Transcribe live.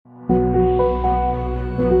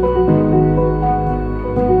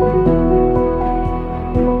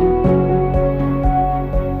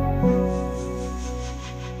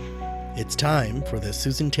time for the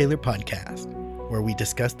Susan Taylor Podcast, where we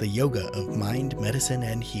discuss the yoga of mind, medicine,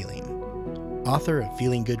 and healing. Author of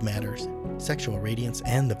Feeling Good Matters, Sexual Radiance,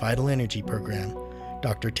 and the Vital Energy Program,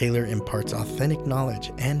 Dr. Taylor imparts authentic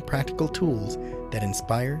knowledge and practical tools that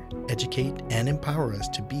inspire, educate, and empower us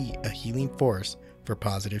to be a healing force for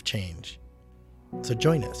positive change. So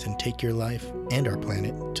join us and take your life and our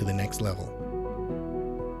planet to the next level.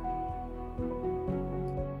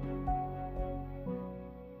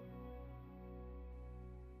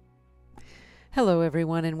 Hello,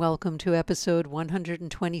 everyone, and welcome to episode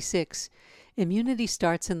 126, Immunity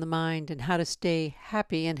Starts in the Mind and How to Stay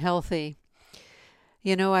Happy and Healthy.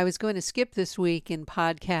 You know, I was going to skip this week in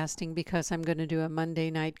podcasting because I'm going to do a Monday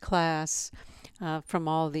night class from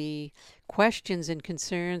all the questions and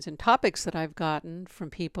concerns and topics that I've gotten from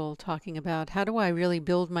people talking about how do I really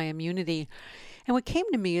build my immunity. And what came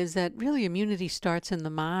to me is that really immunity starts in the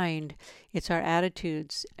mind. It's our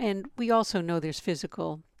attitudes. And we also know there's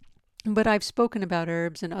physical. But I've spoken about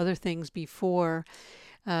herbs and other things before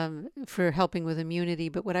for helping with immunity.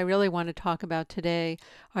 But what I really want to talk about today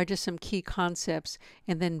are just some key concepts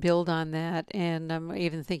and then build on that. And I'm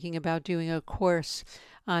even thinking about doing a course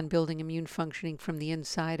on building immune functioning from the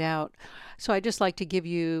inside out. So I'd just like to give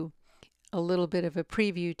you a little bit of a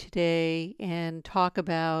preview today and talk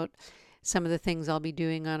about some of the things I'll be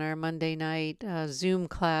doing on our Monday night Zoom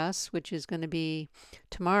class, which is going to be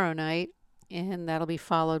tomorrow night. And that'll be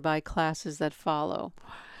followed by classes that follow.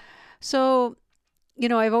 So, you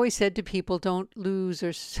know, I've always said to people, don't lose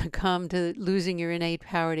or succumb to losing your innate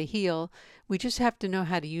power to heal. We just have to know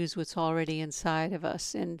how to use what's already inside of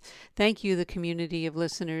us. And thank you, the community of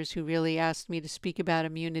listeners who really asked me to speak about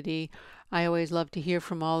immunity. I always love to hear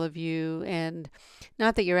from all of you. And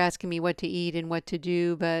not that you're asking me what to eat and what to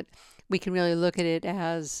do, but we can really look at it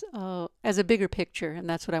as a bigger picture. And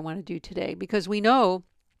that's what I want to do today, because we know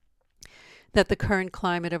that the current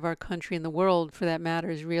climate of our country and the world, for that matter,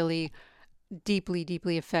 is really deeply,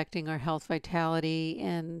 deeply affecting our health vitality.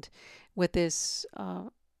 And with this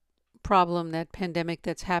problem, that pandemic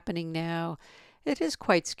that's happening now, it is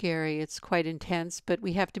quite scary. It's quite intense, but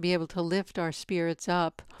we have to be able to lift our spirits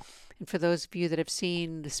up. And for those of you that have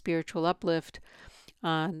seen the Spiritual Uplift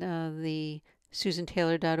on the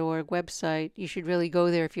susantaylor.org website, you should really go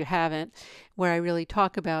there if you haven't, where I really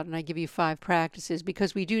talk about and I give you 5 practices,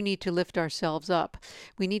 because we do need to lift ourselves up.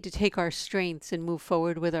 We need to take our strengths and move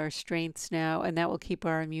forward with our strengths now, and that will keep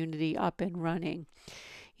our immunity up and running.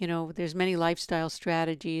 You know, there's many lifestyle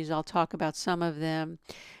strategies. I'll talk about some of them,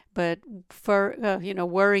 but for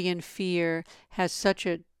worry and fear has such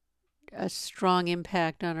a strong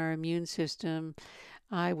impact on our immune system.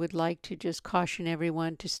 I would like to just caution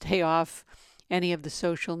everyone to stay off any of the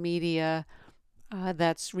social media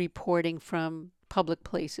that's reporting from public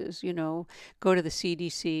places. You know, go to the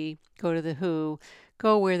CDC, go to the WHO,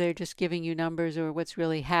 go where they're just giving you numbers or what's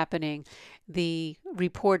really happening. The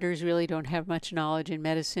reporters really don't have much knowledge in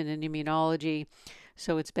medicine and immunology,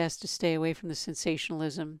 so it's best to stay away from the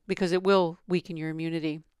sensationalism because it will weaken your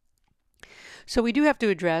immunity. So we do have to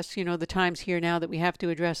address, the times here now that we have to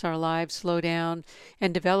address our lives, slow down,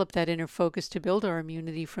 and develop that inner focus to build our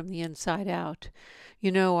immunity from the inside out.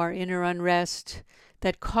 Our inner unrest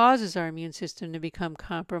that causes our immune system to become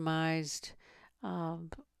compromised,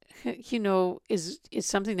 is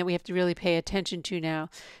something that we have to really pay attention to now.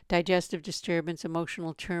 Digestive disturbance,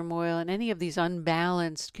 emotional turmoil, and any of these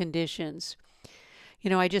unbalanced conditions.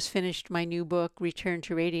 I just finished my new book, Return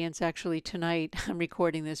to Radiance, actually tonight. I'm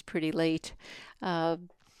recording this pretty late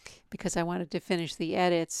because I wanted to finish the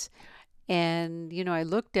edits. And, I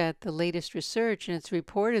looked at the latest research, and it's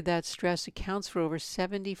reported that stress accounts for over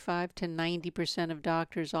 75 to 90% of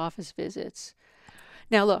doctors' office visits.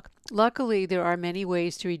 Now, look, luckily there are many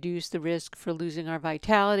ways to reduce the risk for losing our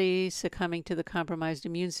vitality, succumbing to the compromised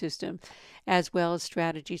immune system, as well as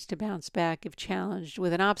strategies to bounce back if challenged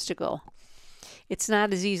with an obstacle. It's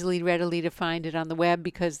not as easily readily to find it on the web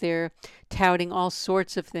because they're touting all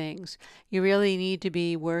sorts of things. You really need to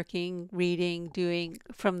be working, reading, doing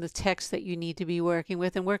from the text that you need to be working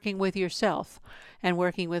with and working with yourself and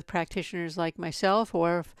working with practitioners like myself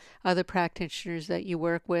or other practitioners that you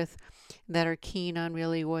work with that are keen on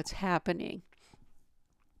really what's happening.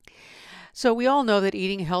 So we all know that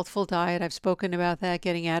eating a healthful diet, I've spoken about that,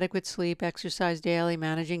 getting adequate sleep, exercise daily,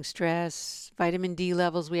 managing stress, vitamin D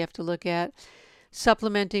levels we have to look at,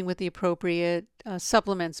 supplementing with the appropriate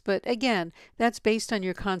supplements. But again, that's based on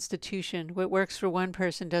your constitution. What works for one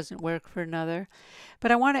person doesn't work for another.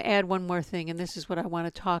 But I want to add one more thing, and this is what I want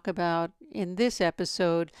to talk about in this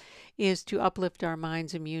episode, is to uplift our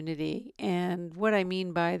mind's immunity. And what I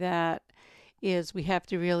mean by that is we have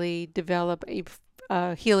to really develop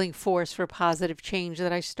a healing force for positive change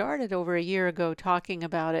that I started over a year ago talking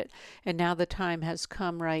about it, and now the time has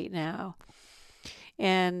come right now.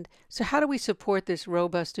 And so how do we support this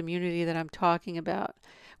robust immunity that I'm talking about?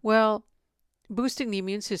 Well, boosting the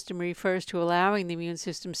immune system refers to allowing the immune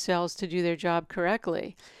system cells to do their job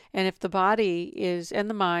correctly. And if the body and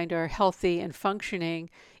the mind are healthy and functioning,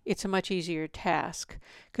 it's a much easier task.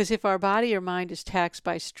 Because if our body or mind is taxed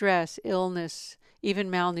by stress, illness, even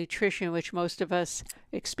malnutrition, which most of us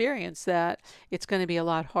experience that, it's going to be a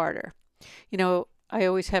lot harder. I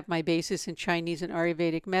always have my basis in Chinese and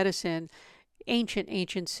Ayurvedic medicine,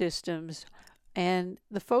 ancient systems. And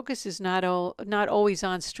the focus is not always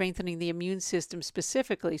on strengthening the immune system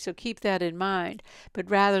specifically, so keep that in mind, but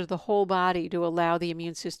rather the whole body to allow the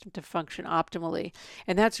immune system to function optimally.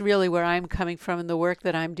 And that's really where I'm coming from in the work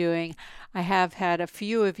that I'm doing. I have had a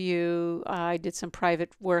few of you, I did some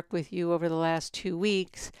private work with you over the last 2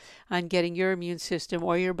 weeks on getting your immune system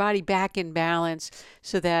or your body back in balance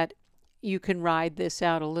so that you can ride this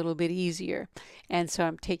out a little bit easier. And so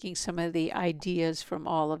I'm taking some of the ideas from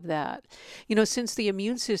all of that. Since the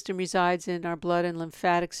immune system resides in our blood and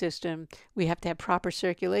lymphatic system, we have to have proper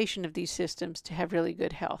circulation of these systems to have really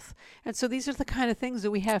good health. And so these are the kind of things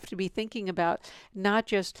that we have to be thinking about, not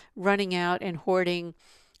just running out and hoarding.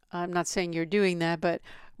 I'm not saying you're doing that, but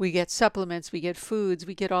we get supplements, we get foods,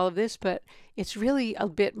 we get all of this, but it's really a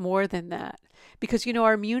bit more than that. Because,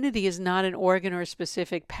 our immunity is not an organ or a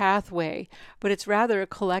specific pathway, but it's rather a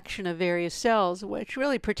collection of various cells which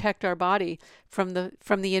really protect our body from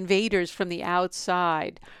the invaders from the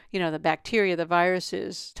outside, the bacteria, the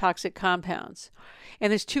viruses, toxic compounds.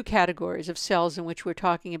 And there's 2 categories of cells in which we're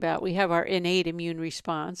talking about. We have our innate immune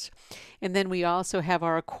response, and then we also have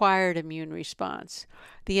our acquired immune response.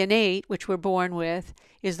 The innate, which we're born with,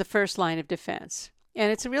 is the first line of defense. And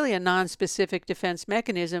it's really a non-specific defense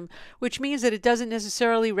mechanism, which means that it doesn't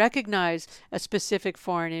necessarily recognize a specific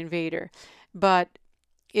foreign invader, but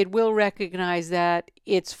it will recognize that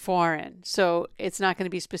it's foreign. So it's not going to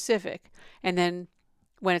be specific. And then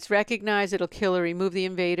when it's recognized, it'll kill or remove the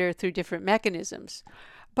invader through different mechanisms.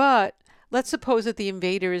 But let's suppose that the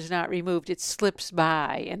invader is not removed. It slips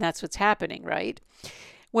by, and that's what's happening, right?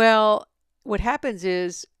 Well, what happens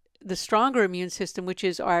is the stronger immune system, which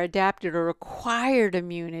is our adapted or acquired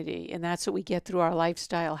immunity, and that's what we get through our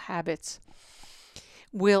lifestyle habits,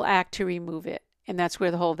 will act to remove it. And that's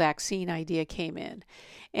where the whole vaccine idea came in.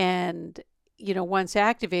 And, once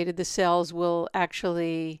activated, the cells will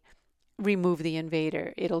actually remove the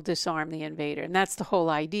invader. It'll disarm the invader. And that's the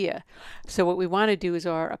whole idea. So what we want to do is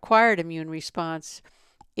our acquired immune response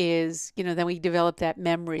is, then we develop that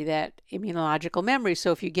memory, that immunological memory.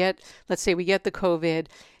 So if let's say we get the COVID,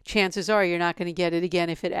 chances are you're not going to get it again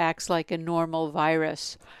if it acts like a normal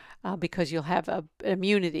virus because you'll have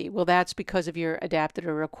immunity. Well, that's because of your adapted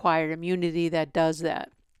or acquired immunity that does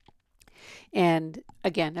that. And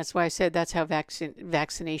again, that's why I said that's how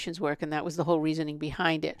vaccinations work, and that was the whole reasoning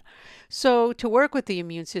behind it. So to work with the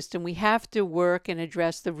immune system, we have to work and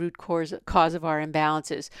address the root cause of our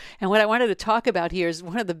imbalances. And what I wanted to talk about here is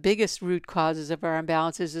one of the biggest root causes of our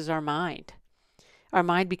imbalances is our mind. Our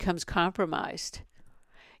mind becomes compromised.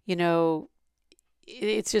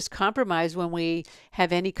 It's just compromised when we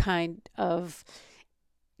have any kind of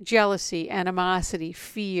jealousy, animosity,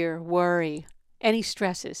 fear, worry, any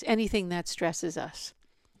stresses, anything that stresses us,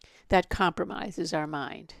 that compromises our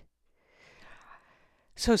mind.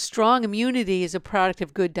 So strong immunity is a product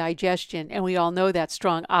of good digestion, and we all know that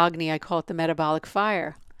strong Agni, I call it the metabolic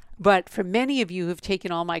fire. But for many of you who've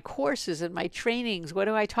taken all my courses and my trainings, what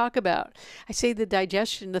do I talk about? I say the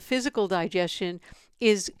digestion, the physical digestion,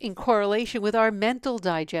 is in correlation with our mental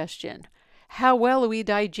digestion. How well are we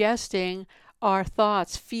digesting our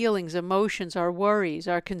thoughts, feelings, emotions, our worries,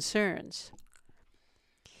 our concerns?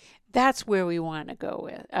 That's where we want to go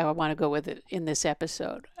with. I want to go with it in this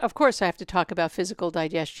episode. Of course, I have to talk about physical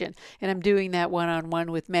digestion, and I'm doing that one-on-one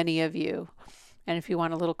with many of you. And if you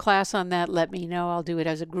want a little class on that, let me know. I'll do it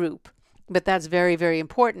as a group. But that's very, very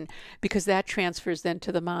important because that transfers then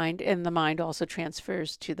to the mind, and the mind also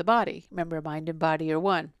transfers to the body. Remember, mind and body are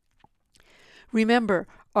one. Remember,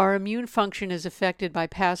 our immune function is affected by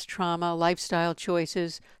past trauma, lifestyle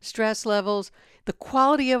choices, stress levels, the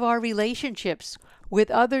quality of our relationships with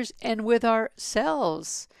others and with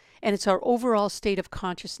ourselves. And it's our overall state of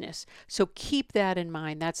consciousness. So keep that in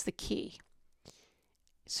mind. That's the key.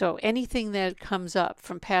 So anything that comes up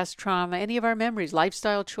from past trauma, any of our memories,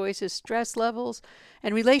 lifestyle choices, stress levels,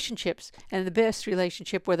 and relationships. And the best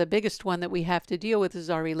relationship, or the biggest one that we have to deal with, is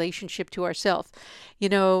our relationship to ourselves.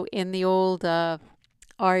 In the old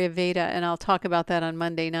Ayurveda, and I'll talk about that on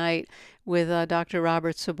Monday night with Dr.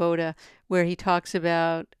 Robert Svoboda, where he talks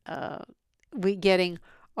about we getting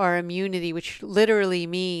our immunity, which literally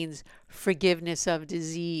means forgiveness of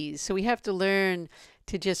disease. So we have to learn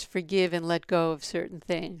to just forgive and let go of certain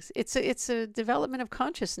things. It's a development of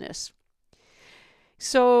consciousness.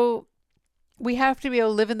 So we have to be able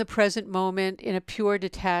to live in the present moment in a pure,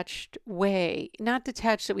 detached way. Not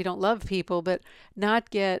detached that we don't love people, but not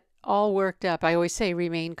get all worked up. I always say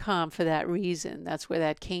remain calm for that reason. That's where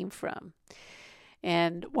that came from.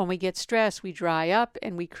 And when we get stressed, we dry up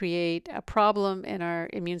and we create a problem, and our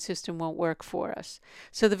immune system won't work for us.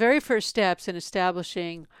 So the very first steps in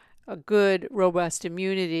establishing a good, robust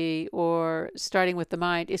immunity, or starting with the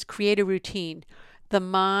mind, is create a routine. The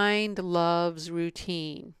mind loves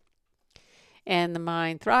routine, and the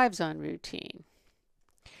mind thrives on routine.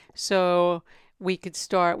 So we could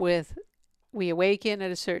start with, we awaken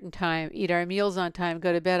at a certain time, eat our meals on time,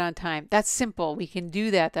 go to bed on time. That's simple. We can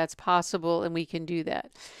do that. That's possible, and we can do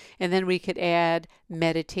that. And then we could add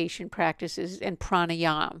meditation practices and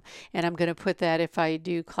pranayama. And I'm going to put that, if I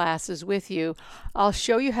do classes with you, I'll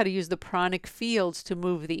show you how to use the pranic fields to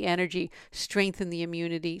move the energy, strengthen the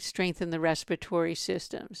immunity, strengthen the respiratory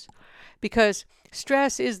systems. Because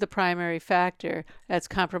stress is the primary factor that's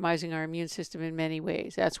compromising our immune system in many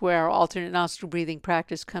ways. That's where our alternate nostril breathing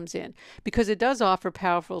practice comes in, because it does offer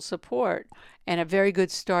powerful support and a very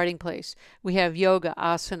good starting place. We have yoga,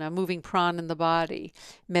 asana, moving prana in the body,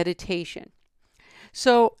 meditation.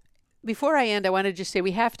 So before I end, I want to just say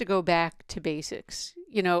we have to go back to basics.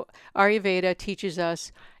 You know, Ayurveda teaches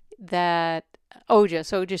us that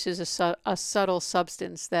ojas is a subtle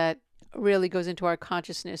substance that really goes into our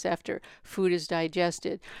consciousness after food is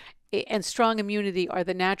digested. And strong immunity are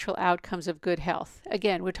the natural outcomes of good health.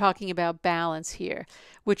 Again, we're talking about balance here,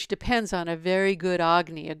 which depends on a very good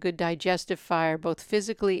Agni, a good digestive fire, both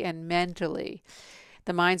physically and mentally.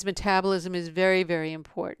 The mind's metabolism is very, very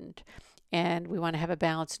important, and we want to have a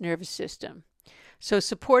balanced nervous system. So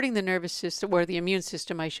supporting the nervous system, or the immune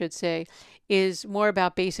system, I should say, is more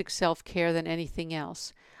about basic self-care than anything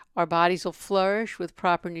else. Our bodies will flourish with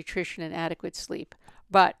proper nutrition and adequate sleep.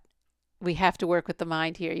 But we have to work with the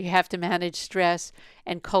mind here. You have to manage stress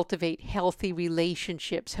and cultivate healthy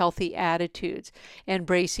relationships, healthy attitudes,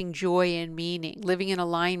 embracing joy and meaning, living in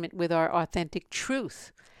alignment with our authentic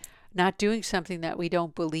truth, not doing something that we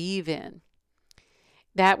don't believe in.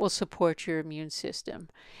 That will support your immune system.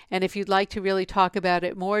 And if you'd like to really talk about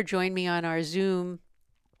it more, join me on our Zoom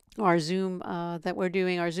that we're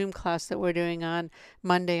doing, our Zoom class that we're doing on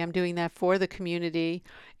Monday. I'm doing that for the community.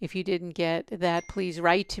 If you didn't get that, please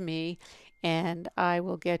write to me, and I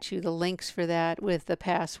will get you the links for that with the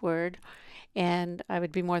password. And I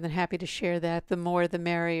would be more than happy to share that. The more, the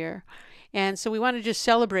merrier. And so we want to just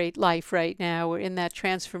celebrate life right now. We're in that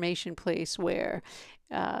transformation place where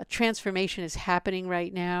transformation is happening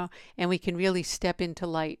right now, and we can really step into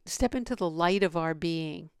the light of our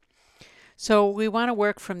being. So we want to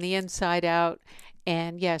work from the inside out,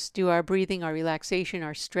 and yes, do our breathing, our relaxation,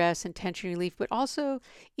 our stress and tension relief, but also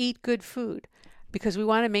eat good food, because we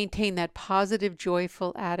want to maintain that positive,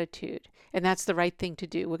 joyful attitude. And that's the right thing to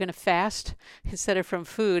do. We're going to fast instead of from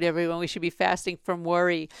food, everyone. We should be fasting from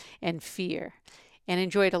worry and fear, and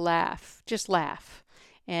enjoy to laugh. Just laugh.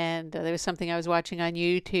 And there was something I was watching on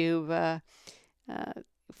YouTube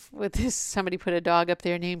with this, somebody put a dog up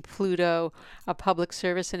there named Pluto, a public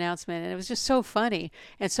service announcement, and it was just so funny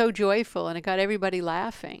and so joyful, and it got everybody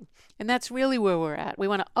laughing. And that's really where we're at. We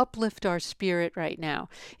want to uplift our spirit right now.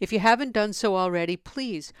 If you haven't done so already,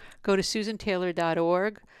 please go to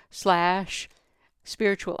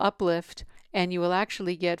susantaylor.org/spiritual uplift, and you will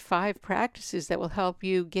actually get 5 practices that will help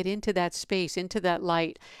you get into that space, into that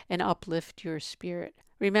light, and uplift your spirit.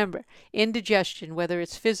 Remember, indigestion, whether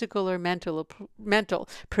it's physical or mental,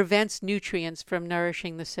 prevents nutrients from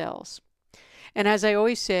nourishing the cells. And as I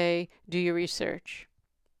always say, do your research.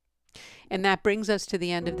 And that brings us to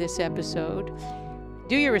the end of this episode.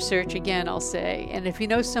 Do your research, again, I'll say. And if you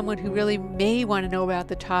know someone who really may want to know about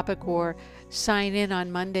the topic or sign in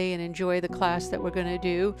on Monday and enjoy the class that we're going to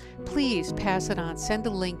do, please pass it on. Send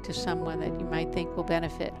a link to someone that you might think will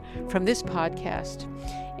benefit from this podcast.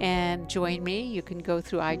 And join me. You can go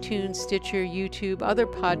through iTunes, Stitcher, YouTube, other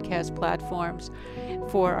podcast platforms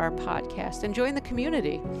for our podcast, and join the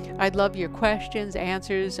community. I'd love your questions,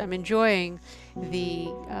 answers. I'm enjoying the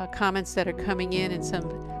comments that are coming in and some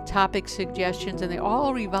topic suggestions, and they're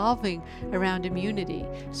all revolving around immunity.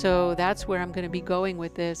 So that's where I'm going to be going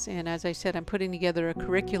with this. And as I said, I'm putting together a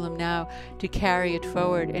curriculum now to carry it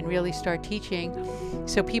forward and really start teaching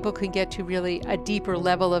so people can get to really a deeper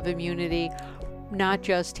level of immunity not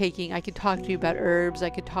just taking, I could talk to you about herbs, I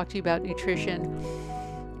could talk to you about nutrition,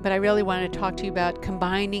 but I really want to talk to you about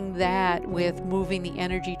combining that with moving the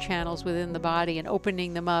energy channels within the body and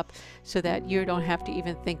opening them up so that you don't have to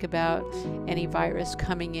even think about any virus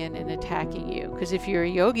coming in and attacking you. Because if you're a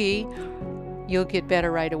yogi, you'll get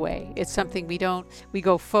better right away. It's something we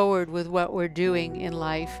go forward with what we're doing in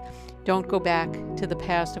life. Don't go back to the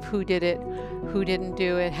past of who did it, who didn't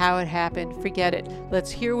do it, how it happened. Forget it.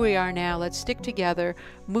 Here we are now. Let's stick together,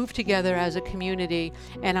 move together as a community,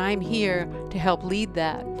 and I'm here to help lead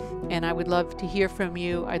that. And I would love to hear from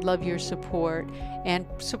you. I'd love your support, and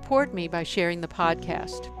support me by sharing the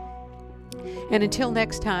podcast. And until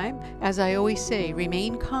next time, as I always say,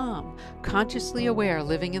 remain calm, consciously aware,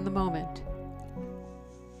 living in the moment.